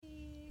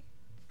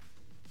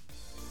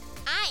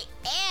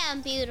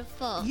am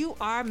beautiful. You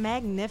are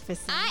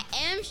magnificent. I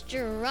am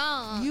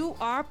strong. You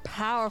are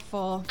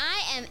powerful.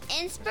 I am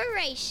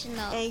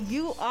inspirational. And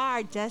you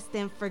are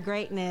destined for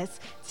greatness.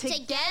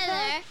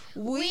 Together,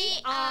 we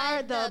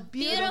are the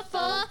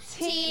Beautiful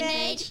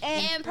Teenage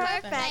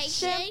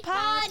Imperfection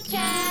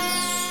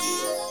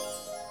Podcast.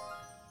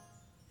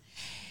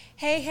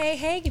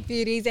 Hey,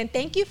 beauties, and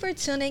thank you for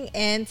tuning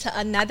in to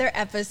another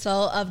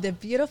episode of the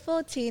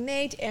Beautiful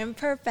Teenage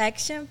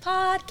Imperfection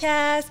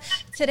Podcast.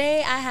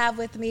 Today, I have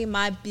with me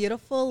my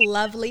beautiful,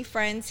 lovely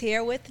friends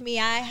here with me.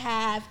 I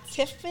have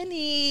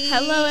Tiffany.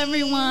 Hello,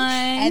 everyone.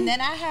 And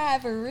then I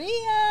have Rhea.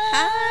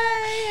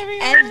 Hi,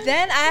 everyone. And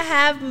then I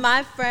have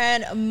my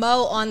friend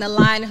Mo on the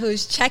line,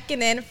 who's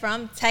checking in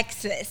from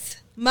Texas.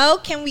 Mo,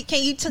 can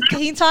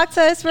you talk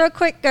to us real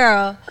quick,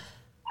 girl?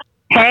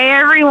 Hey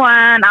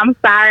everyone, I'm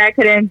sorry I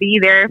couldn't be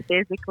there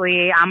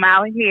physically. I'm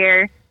out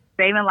here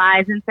saving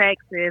lives in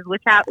Texas,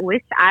 which I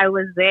wish I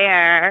was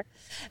there.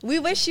 We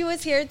wish you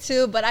was here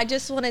too, but I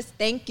just want to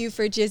thank you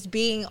for just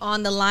being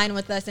on the line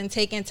with us and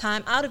taking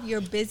time out of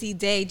your busy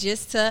day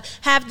just to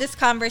have this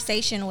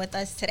conversation with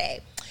us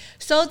today.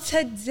 So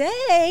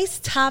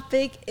today's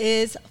topic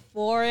is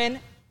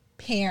foreign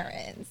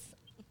parents.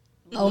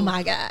 Oh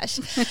my gosh.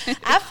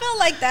 I feel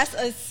like that's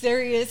a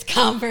serious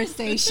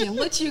conversation.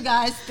 What you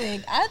guys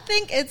think? I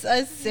think it's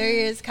a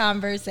serious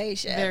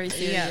conversation. Very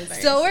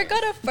serious. Yeah, we're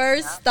going to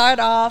first start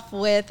off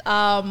with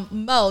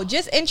Mo.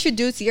 Just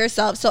introduce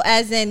yourself. So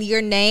as in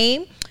your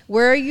name,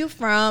 where are you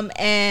from,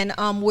 and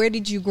where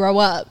did you grow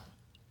up?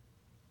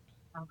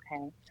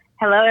 Okay.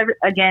 Hello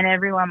again,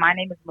 everyone. My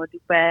name is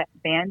Modupe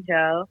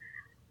Banjo.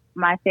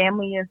 My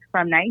family is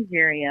from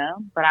Nigeria,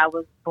 but I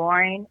was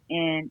born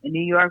in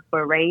New York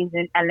but raised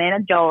in Atlanta,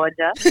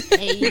 Georgia.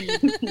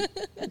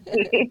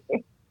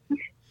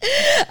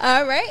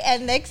 All right,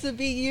 and next would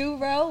be you,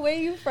 Ro. Where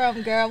you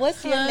from, girl?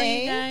 What's your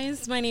name? Hello,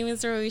 guys. My name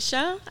is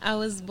Roisha. I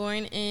was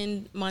born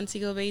in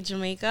Montego Bay,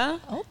 Jamaica.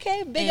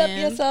 Okay, big up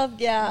yourself,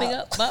 yeah. Big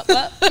up.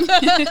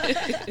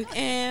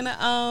 And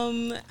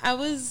I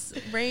was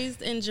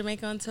raised in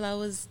Jamaica until I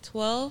was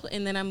 12,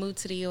 and then I moved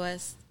to the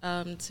U.S.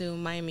 To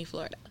Miami,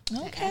 Florida.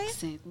 Okay.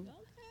 Accent.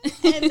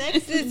 And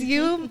next is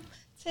you,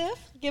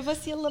 Tiff. Give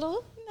us your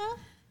little,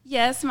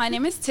 Yes, my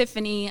name is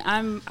Tiffany.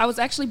 I was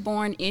actually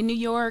born in New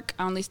York.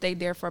 I only stayed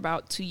there for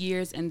about 2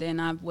 years, and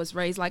then I was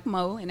raised like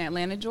Mo in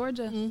Atlanta,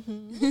 Georgia.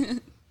 Mm-hmm.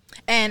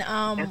 And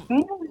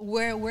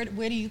where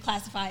do you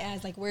classify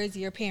as? Like, where's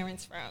your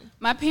parents from?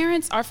 My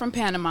parents are from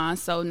Panama,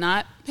 so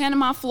not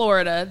Panama,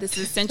 Florida. This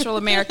is Central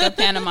America,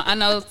 Panama. I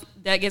know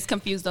that gets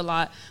confused a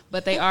lot,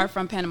 but they are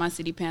from Panama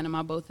City,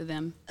 Panama, both of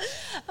them.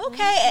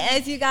 Okay,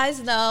 as you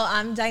guys know,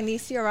 I'm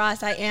Dionysia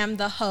Ross. I am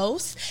the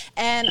host,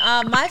 and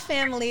my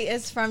family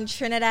is from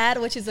Trinidad,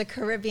 which is a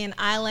Caribbean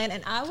island,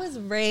 and I was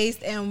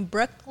raised in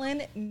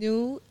Brooklyn,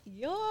 New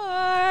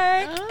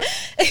York.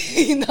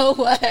 You know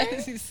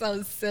what? She's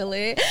so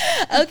silly.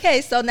 Okay,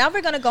 so now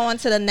we're going to go on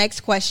to the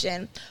next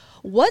question.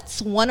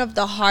 What's one of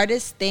the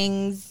hardest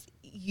things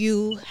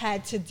you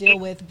had to deal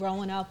with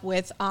growing up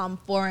with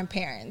foreign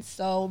parents?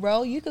 So,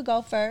 Ro, you could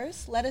go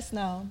first. Let us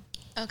know.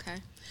 Okay.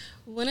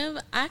 I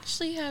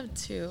actually have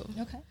two.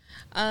 Okay.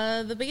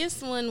 The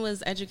biggest one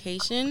was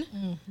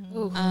education.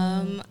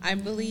 Mm-hmm. I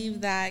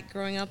believe that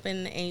growing up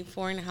in a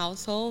foreign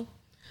household,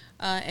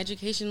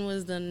 education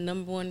was the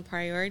number one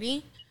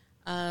priority.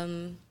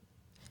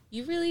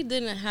 You really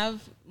didn't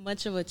have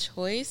much of a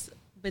choice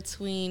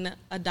between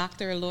a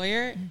doctor or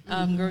lawyer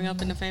growing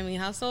up in a family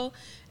household.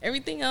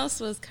 Everything else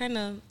was kind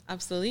of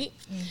obsolete.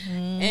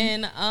 Mm-hmm.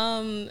 And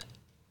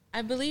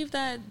I believe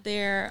that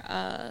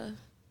their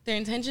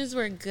intentions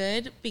were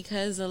good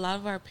because a lot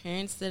of our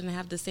parents didn't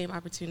have the same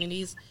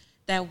opportunities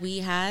that we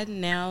had.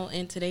 Now,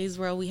 in today's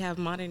world, we have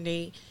modern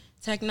day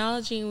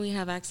technology and we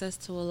have access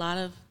to a lot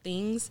of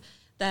things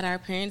that our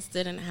parents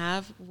didn't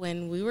have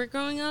when we were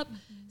growing up.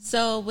 Mm-hmm.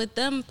 So with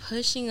them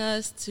pushing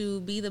us to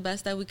be the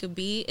best that we could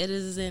be, it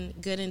is in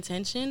good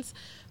intentions.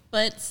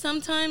 But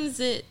sometimes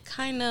it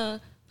kind of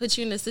puts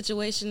you in a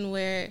situation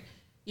where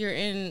you're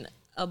in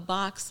a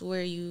box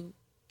where you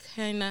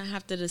kind of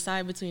have to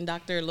decide between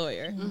doctor or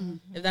lawyer,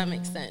 if that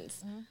makes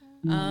sense.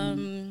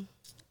 Mm-hmm.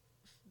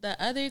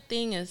 The other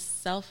thing is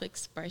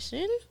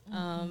self-expression.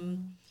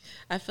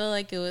 I feel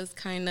like it was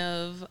kind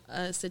of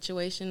a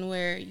situation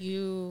where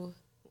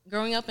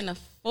growing up in a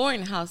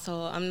foreign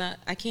household,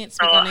 I can't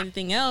speak on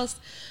anything else,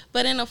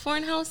 but in a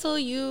foreign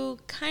household, you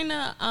kind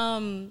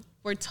of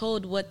were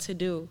told what to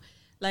do.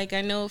 Like,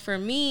 I know for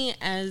me,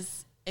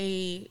 as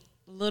a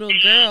little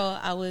girl,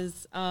 I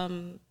was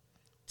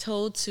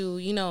told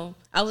to,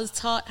 I was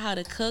taught how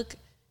to cook,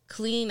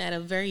 clean at a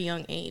very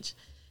young age.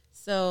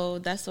 So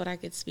that's what I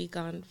could speak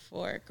on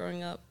for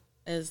growing up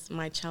as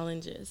my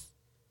challenges.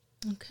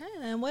 Okay,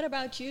 and what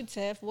about you,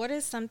 Tiff? What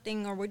is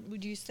something, or what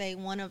would you say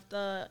one of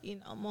the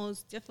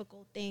most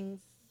difficult things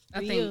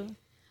for you?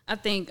 I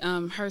think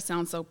hers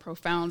sounds so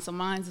profound, so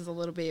mine's is a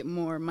little bit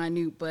more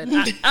minute. But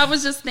I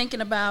was just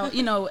thinking about,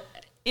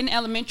 in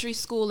elementary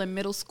school and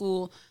middle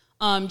school,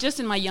 just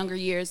in my younger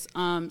years,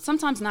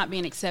 sometimes not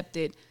being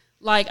accepted.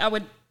 Like, I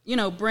would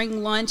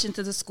bring lunch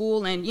into the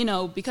school. And,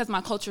 because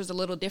my culture is a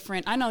little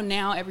different, I know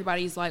now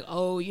everybody's like,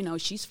 oh,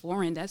 she's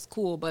foreign. That's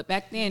cool. But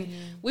back then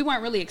we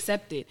weren't really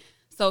accepted.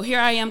 So here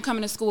I am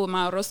coming to school with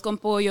my arroz con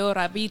pollo,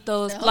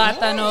 rabitos,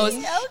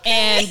 plátanos,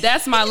 and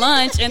that's my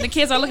lunch. And the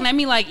kids are looking at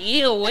me like,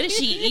 ew, what is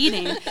she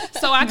eating?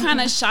 So I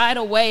kind of shied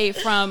away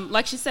from,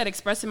 like she said,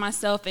 expressing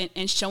myself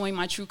and showing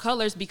my true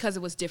colors because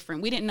it was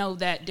different. We didn't know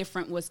that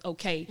different was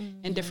okay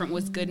and different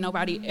was good.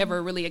 Nobody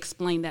ever really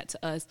explained that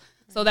to us.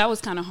 So that was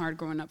kind of hard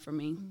growing up for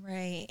me.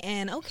 Right.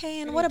 And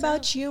what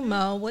about you,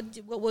 Mo?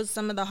 What was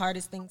some of the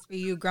hardest things for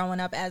you growing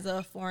up as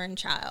a foreign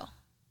child?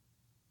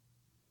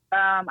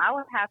 I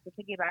would have to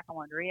piggyback on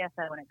what Ria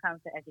said when it comes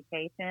to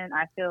education.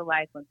 I feel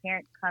like when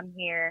parents come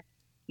here,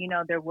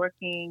 they're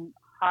working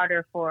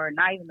harder for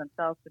not even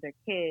themselves, for their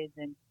kids.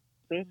 And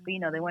basically,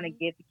 they want to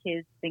give the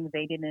kids things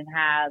they didn't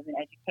have in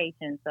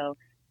education. So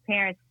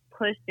parents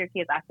push their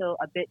kids, I feel,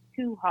 a bit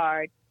too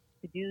hard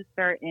to do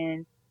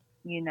certain,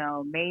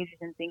 majors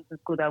and things in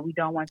school that we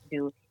don't want to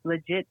do.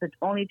 Legit, the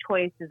only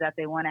choices that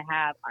they want to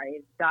have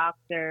is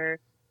doctor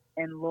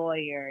and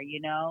lawyer,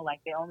 like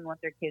they only want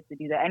their kids to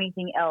do that.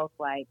 Anything else,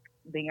 like,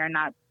 they are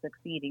not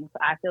succeeding. So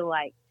I feel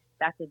like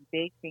that's a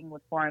big thing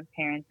with foreign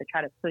parents, to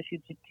try to push you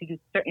to do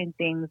certain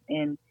things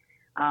in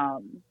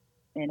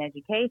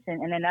education.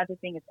 And another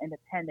thing is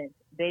independence.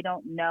 They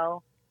don't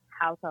know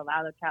how to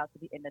allow their child to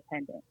be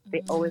independent.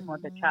 They always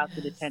want their child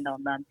to depend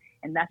on them.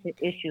 And that's an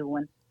issue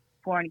when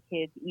foreign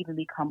kids even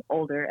become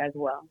older as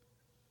well.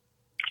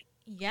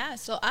 Yeah,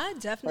 so I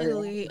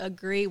definitely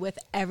agree with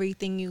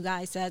everything you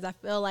guys said. I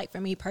feel like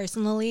for me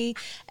personally,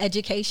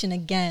 education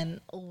again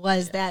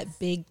was that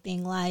big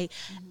thing. Like,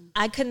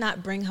 I could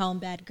not bring home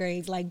bad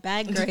grades. Like,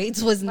 bad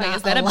grades was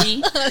not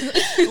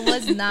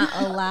was not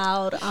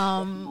allowed.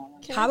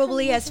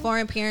 Probably as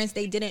foreign parents,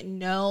 they didn't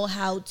know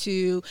how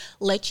to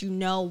let you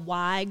know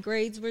why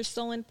grades were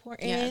so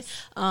important. Yes.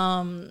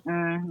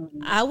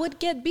 I would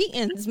get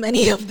beatings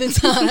many of the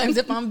times,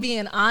 if I'm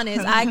being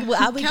honest.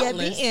 I would get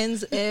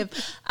beatings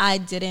if I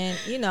didn't,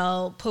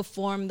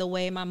 perform the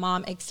way my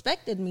mom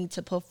expected me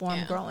to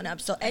perform growing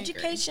up. So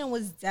education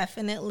was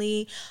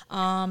definitely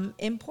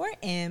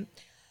important.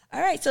 All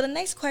right, so the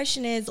next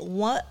question is,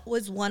 what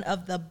was one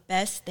of the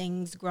best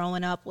things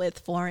growing up with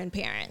foreign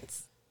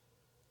parents?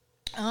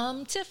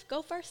 Tiff,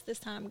 go first this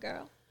time,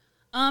 girl.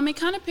 It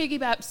kind of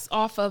piggybacks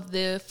off of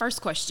the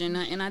first question,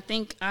 and I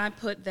think I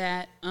put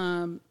that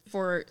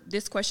for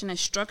this question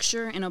as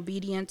structure and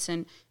obedience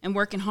and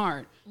working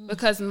hard.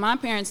 Because my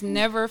parents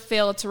never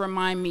failed to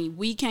remind me,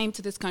 we came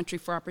to this country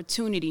for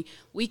opportunity.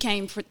 We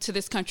came to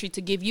this country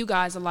to give you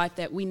guys a life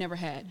that we never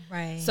had.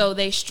 Right. So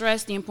they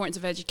stress the importance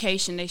of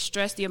education. They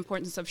stress the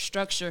importance of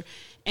structure.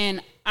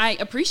 And I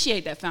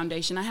appreciate that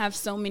foundation. I have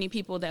so many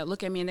people that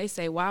look at me and they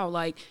say, wow,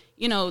 like,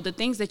 the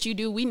things that you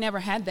do, we never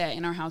had that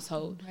in our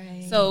household.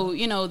 Right. So,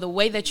 the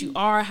way that you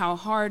are, how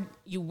hard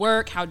you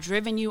work, how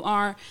driven you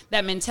are,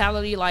 that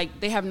mentality, like,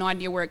 they have no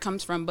idea where it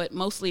comes from, but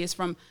mostly it's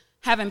from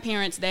having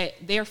parents that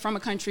they're from a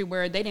country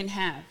where they didn't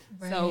have.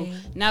 Right. So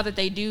now that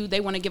they do, they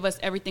want to give us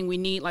everything we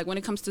need. Like, when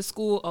it comes to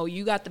school, oh,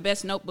 you got the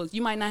best notebooks.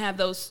 You might not have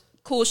those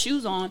cool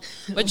shoes on,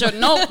 but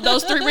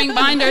those 3-ring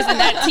binders and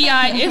that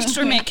TI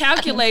instrument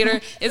calculator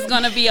is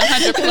going to be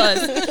 100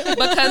 plus,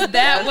 because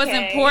that was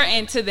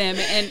important to them.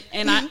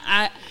 And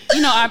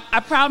I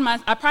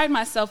pride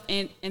myself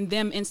in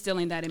them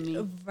instilling that in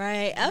me.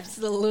 Right.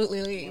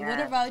 Absolutely. Yeah.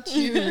 What about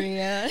you,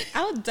 Ria?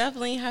 I would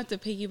definitely have to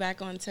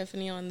piggyback on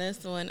Tiffany on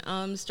this one.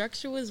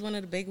 Structure was one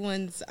of the big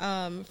ones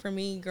for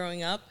me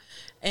growing up.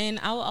 And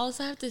I will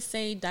also have to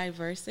say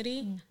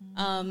diversity.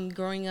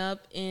 Growing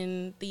up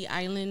in the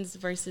islands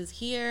versus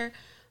here,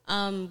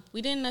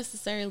 we didn't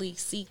necessarily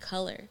see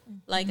color.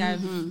 Like, I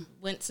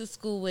went to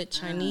school with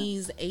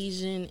Chinese,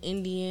 Asian,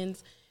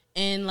 Indians,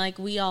 and like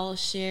we all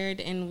shared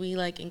and we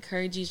like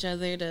encourage each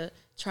other to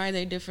try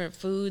their different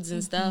foods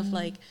and stuff.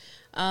 Like,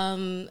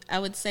 I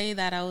would say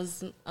that I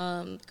was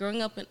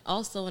growing up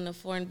also in a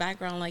foreign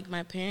background. Like,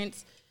 my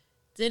parents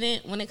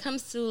didn't, when it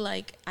comes to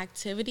like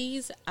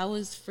activities, I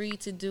was free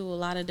to do a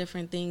lot of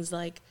different things.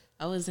 Like,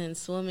 I was in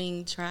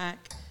swimming,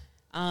 track.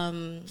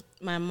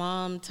 My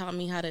mom taught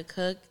me how to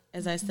cook,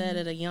 as I said,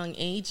 at a young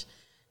age.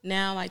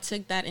 Now I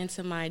took that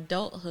into my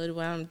adulthood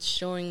where I'm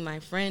showing my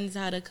friends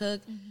how to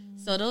cook.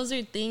 So those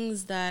are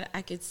things that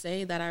I could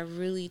say that I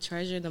really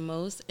treasure the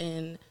most.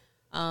 And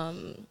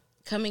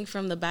coming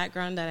from the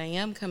background that I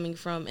am coming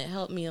from, it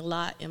helped me a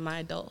lot in my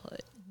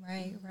adulthood.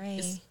 Right.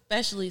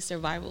 Especially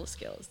survival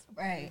skills.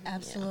 Right,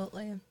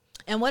 absolutely. Yeah.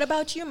 And what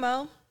about you,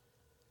 Mo?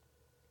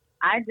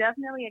 I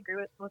definitely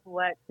agree with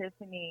what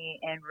Tiffany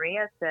and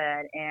Ria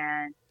said.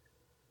 And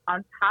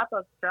on top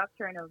of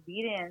structure and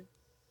obedience,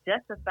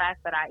 just the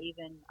fact that I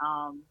even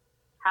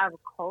have a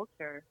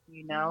culture,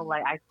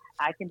 like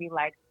I can be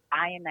like,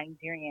 I am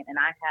Nigerian and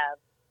I have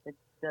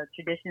the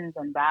traditions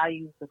and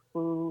values, the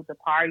food, the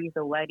parties,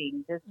 the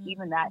weddings, just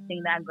even that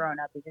thing that growing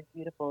up is just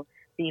beautiful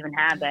to even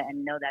have that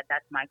and know that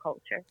that's my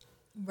culture.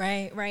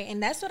 Right, right.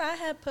 And that's what I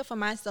had put for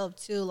myself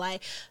too,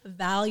 like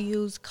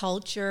values,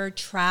 culture,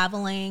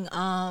 traveling.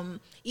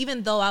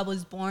 Even though I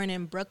was born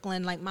in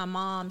Brooklyn, like my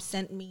mom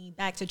sent me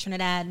back to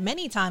Trinidad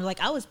many times. Like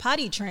I was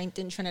potty trained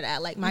in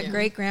Trinidad. Like my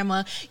great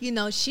grandma, you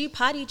know, she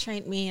potty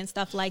trained me and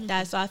stuff like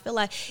that. So I feel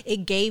like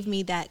it gave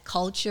me that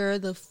culture,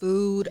 the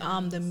food,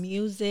 the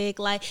music.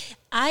 Like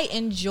I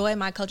enjoy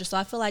my culture. So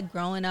I feel like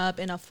growing up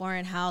in a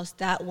foreign house,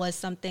 that was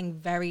something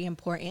very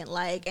important.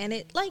 Like, and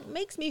it like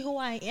makes me who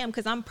I am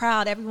because I'm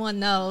proud. Everyone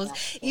knows.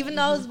 Even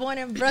though I was born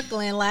in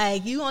Brooklyn,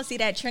 like you gonna see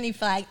that Trini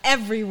flag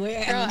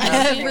everywhere.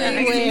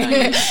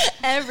 Everywhere.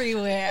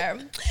 Everywhere.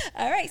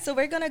 All right. So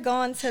we're going to go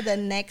on to the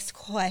next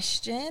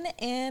question.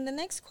 And the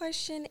next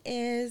question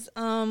is,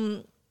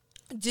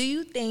 do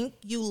you think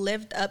you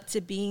lived up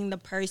to being the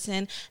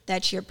person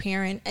that your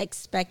parent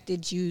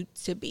expected you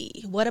to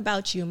be? What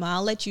about you, Ma?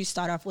 I'll let you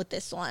start off with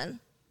this one.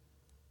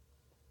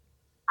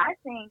 I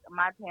think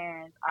my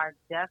parents are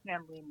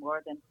definitely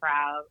more than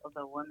proud of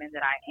the woman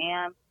that I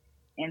am,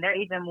 and they're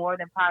even more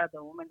than proud of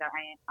the woman that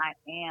I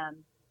am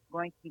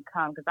going to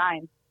become, because I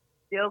am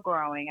still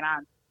growing and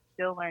I'm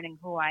still learning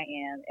who I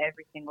am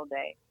every single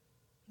day.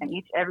 And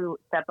every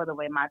step of the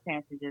way, my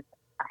parents are just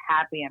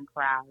happy and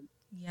proud.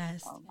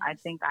 Yes. I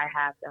think I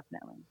have,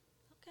 definitely.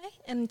 Okay.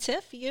 And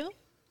Tiff, you?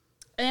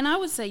 And I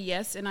would say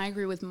yes, and I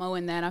agree with Mo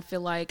in that. I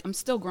feel like I'm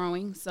still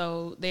growing,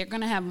 so they're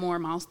going to have more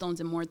milestones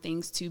and more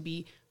things to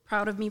be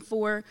proud of me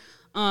for.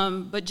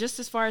 But just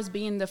as far as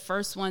being the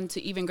first one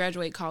to even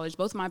graduate college,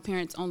 both my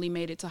parents only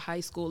made it to high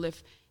school,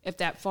 if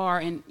that far,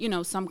 and, you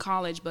know, some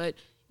college. But,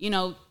 you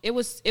know, it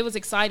was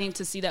exciting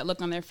to see that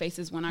look on their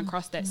faces when I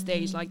crossed that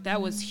stage. Like,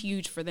 that was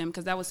huge for them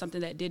because that was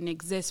something that didn't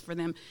exist for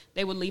them.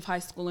 They would leave high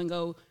school and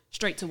go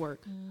straight to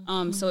work.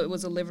 So it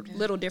was a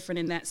little different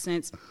in that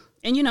sense.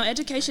 And, you know,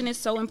 education is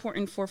so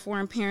important for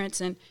foreign parents.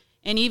 And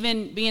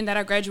even being that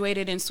I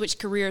graduated and switched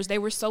careers, they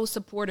were so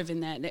supportive in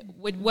that.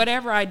 With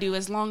whatever I do,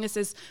 as long as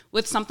it's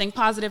with something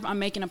positive, I'm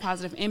making a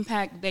positive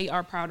impact, they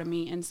are proud of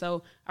me. And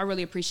so I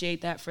really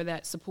appreciate that for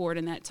that support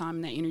and that time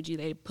and that energy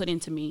they put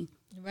into me.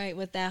 Right,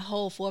 with that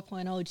whole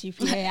 4.0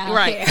 GPA out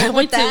right. here.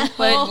 With that,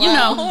 but you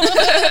know.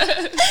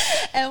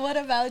 And what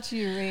about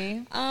you,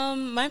 Ree?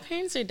 My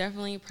parents are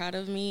definitely proud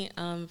of me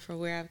for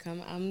where I've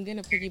come. I'm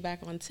gonna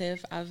piggyback on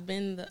Tiff.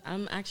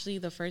 I'm actually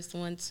the first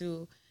one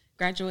to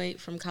graduate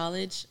from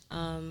college.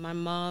 My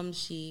mom,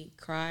 she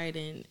cried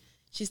and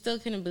she still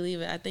couldn't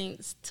believe it. I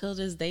think till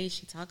this day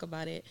she talk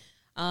about it.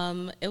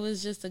 It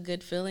was just a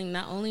good feeling.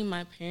 Not only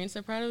my parents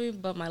are proud of me,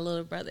 but my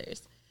little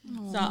brothers.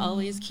 Aww. So I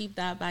always keep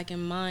that back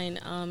in mind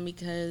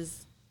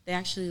because they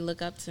actually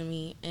look up to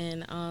me,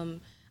 and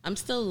I'm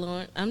still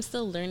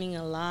learning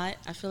a lot.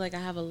 I feel like I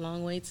have a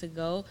long way to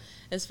go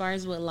as far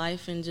as with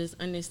life and just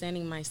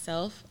understanding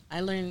myself.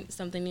 I learn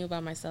something new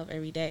about myself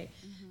every day.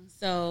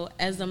 So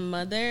as a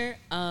mother,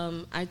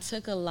 I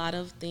took a lot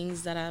of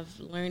things that I've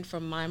learned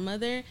from my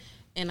mother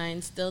and I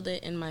instilled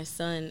it in my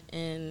son,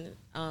 and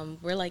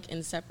we're like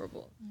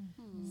inseparable.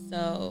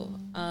 So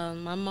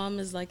my mom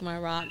is like my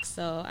rock,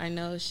 so I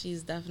know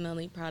she's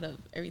definitely proud of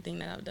everything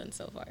that I've done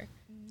so far.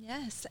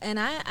 Yes, and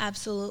I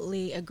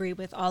absolutely agree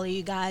with all of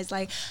you guys.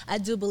 Like, I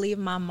do believe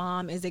my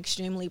mom is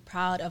extremely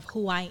proud of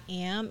who I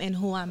am and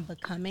who I'm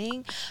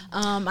becoming.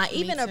 I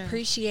even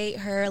appreciate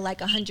her like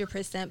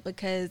 100%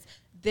 because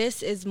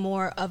this is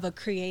more of a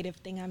creative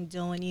thing I'm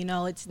doing. You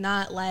know, it's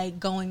not like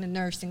going to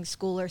nursing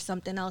school or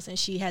something else. And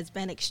she has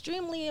been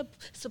extremely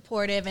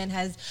supportive and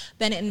has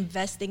been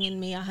investing in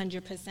me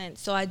 100%.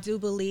 So I do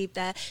believe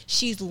that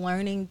she's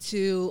learning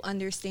to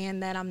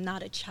understand that I'm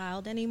not a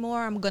child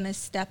anymore. I'm going to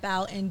step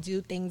out and do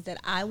things that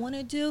I want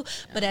to do.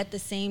 Yeah. But at the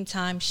same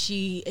time,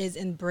 she is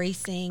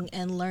embracing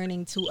and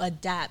learning to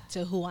adapt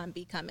to who I'm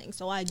becoming.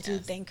 So I do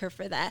thank her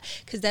for that,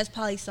 because that's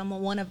probably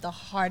one of the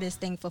hardest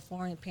things for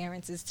foreign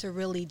parents is to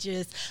really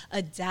just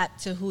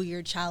adapt to who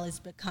your child is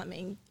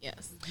becoming.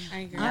 Yes,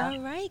 I agree. All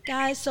right,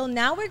 guys. So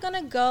now we're going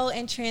to go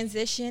and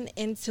transition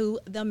into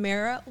the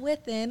Mirror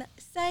Within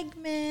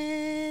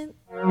segment.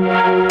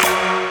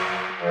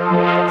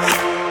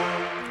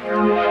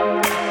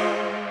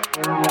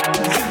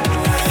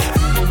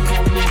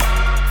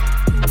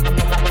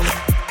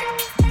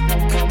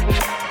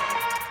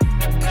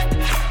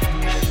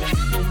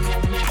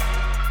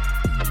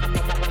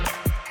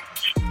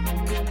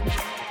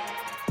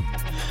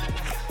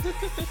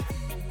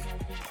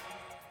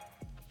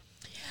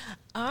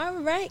 All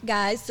right,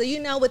 guys. So, you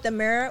know, with the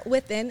Mirror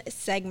Within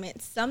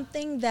segment,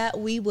 something that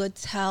we would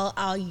tell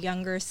our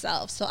younger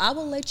self. So I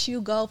will let you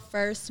go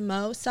first,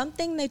 Mo.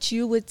 Something that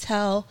you would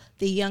tell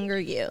the younger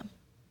you.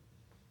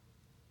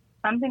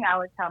 Something I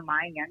would tell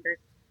my younger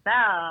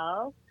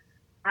self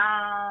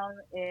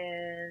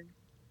is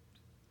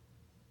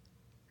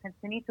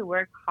continue to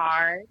work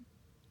hard.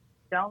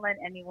 Don't let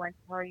anyone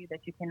tell you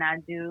that you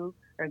cannot do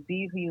or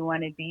be who you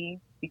want to be,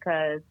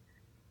 because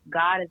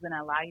God is going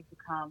to allow you to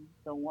become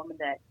the woman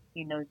that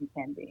He knows you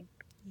can be.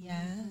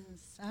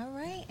 Yes. All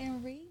right.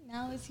 And Ree,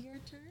 now it's your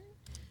turn.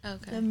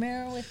 Okay. The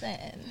Mirror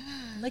Within.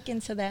 Look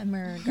into that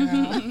mirror,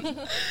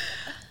 girl.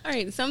 All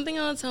right, something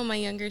I'll tell my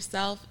younger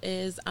self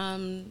is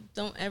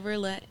don't ever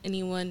let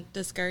anyone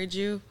discourage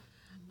you.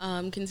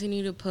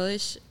 Continue to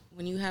push.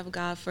 When you have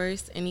God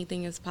first,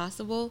 anything is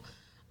possible.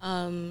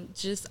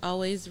 Just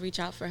always reach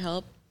out for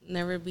help.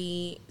 Never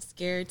be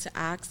scared to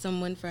ask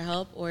someone for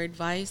help or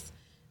advice.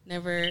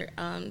 Never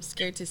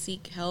scared to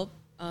seek help.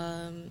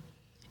 And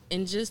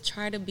just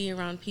try to be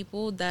around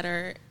people that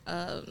are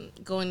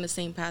going the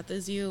same path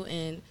as you,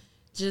 and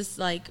just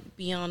like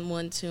be on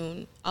one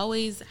tune.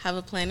 Always have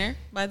a planner,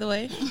 by the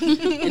way,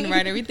 and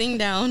write everything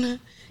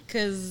down,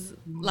 because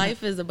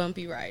life is a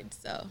bumpy ride.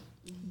 So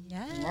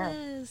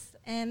yes.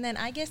 And then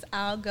I guess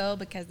I'll go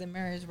because the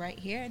mirror is right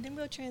here, and then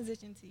we'll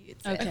transition to you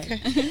too.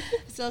 Okay.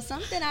 So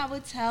something I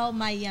would tell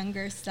my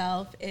younger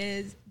self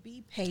is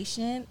be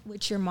patient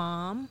with your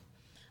mom.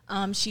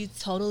 She's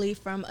totally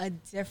from a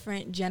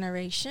different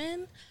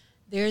generation.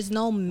 There's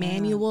no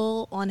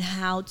manual on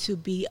how to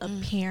be a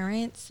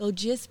parent. So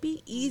just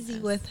be easy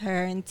with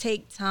her and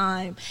take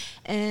time.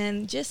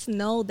 And just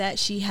know that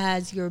she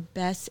has your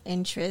best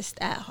interest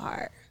at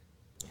heart.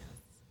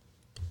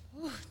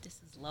 Ooh,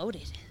 this is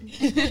loaded.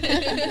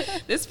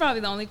 This is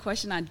probably the only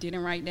question I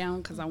didn't write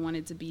down because I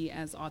wanted to be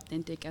as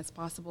authentic as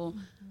possible.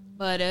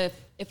 But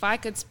if I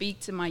could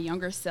speak to my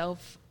younger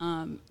self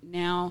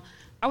now,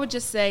 I would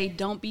just say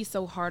don't be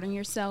so hard on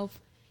yourself,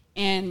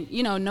 and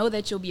know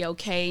that you'll be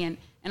okay.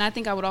 And I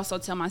think I would also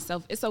tell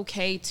myself it's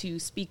okay to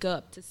speak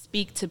up, to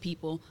speak to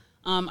people.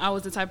 I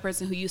was the type of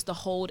person who used to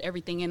hold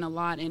everything in a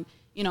lot, and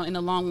in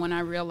the long run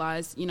I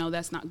realized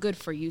that's not good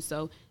for you.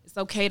 So it's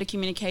okay to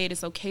communicate.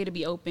 It's okay to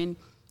be open.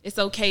 It's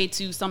okay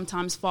to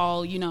sometimes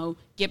fall.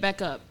 Get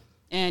back up,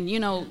 and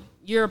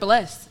you're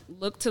blessed.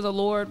 Look to the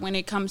Lord when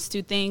it comes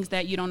to things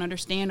that you don't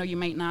understand or you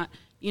might not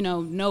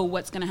know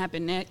what's going to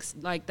happen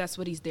next. Like, that's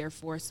what he's there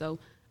for. So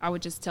I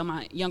would just tell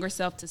my younger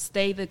self to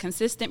stay the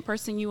consistent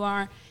person you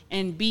are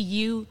and be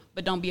you,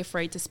 but don't be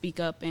afraid to speak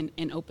up and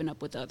open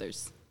up with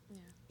others.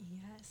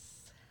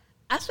 Yes.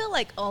 I feel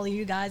like all of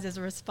you guys'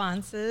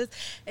 responses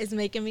is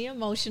making me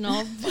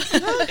emotional.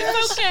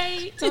 It's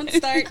okay. don't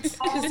start,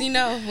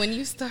 because when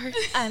you start.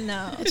 I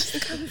know.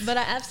 But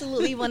I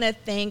absolutely want to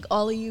thank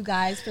all of you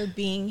guys for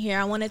being here.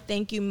 I want to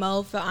thank you,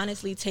 Mo, for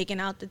honestly taking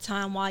out the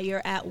time while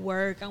you're at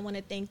work. I want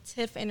to thank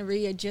Tiff and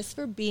Rhea just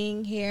for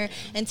being here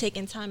and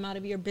taking time out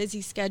of your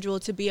busy schedule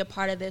to be a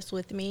part of this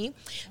with me.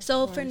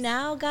 So for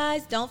now,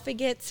 guys, don't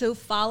forget to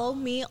follow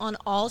me on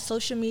all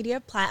social media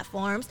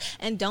platforms,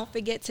 and don't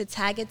forget to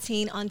tag a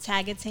teen on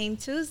Tag a Teen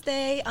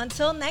Tuesday.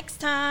 Until next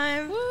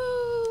time.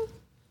 Woo.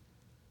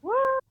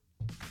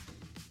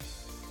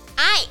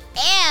 I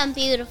am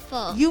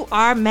beautiful. You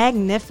are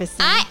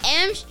magnificent. I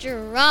am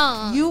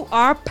strong. You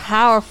are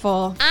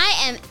powerful. I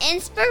am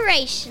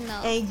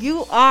inspirational. And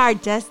you are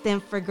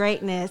destined for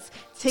greatness.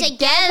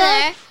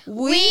 Together,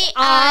 we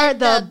are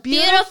the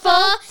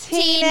Beautiful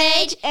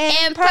Teenage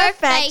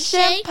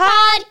Imperfection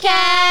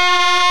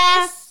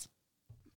Podcast.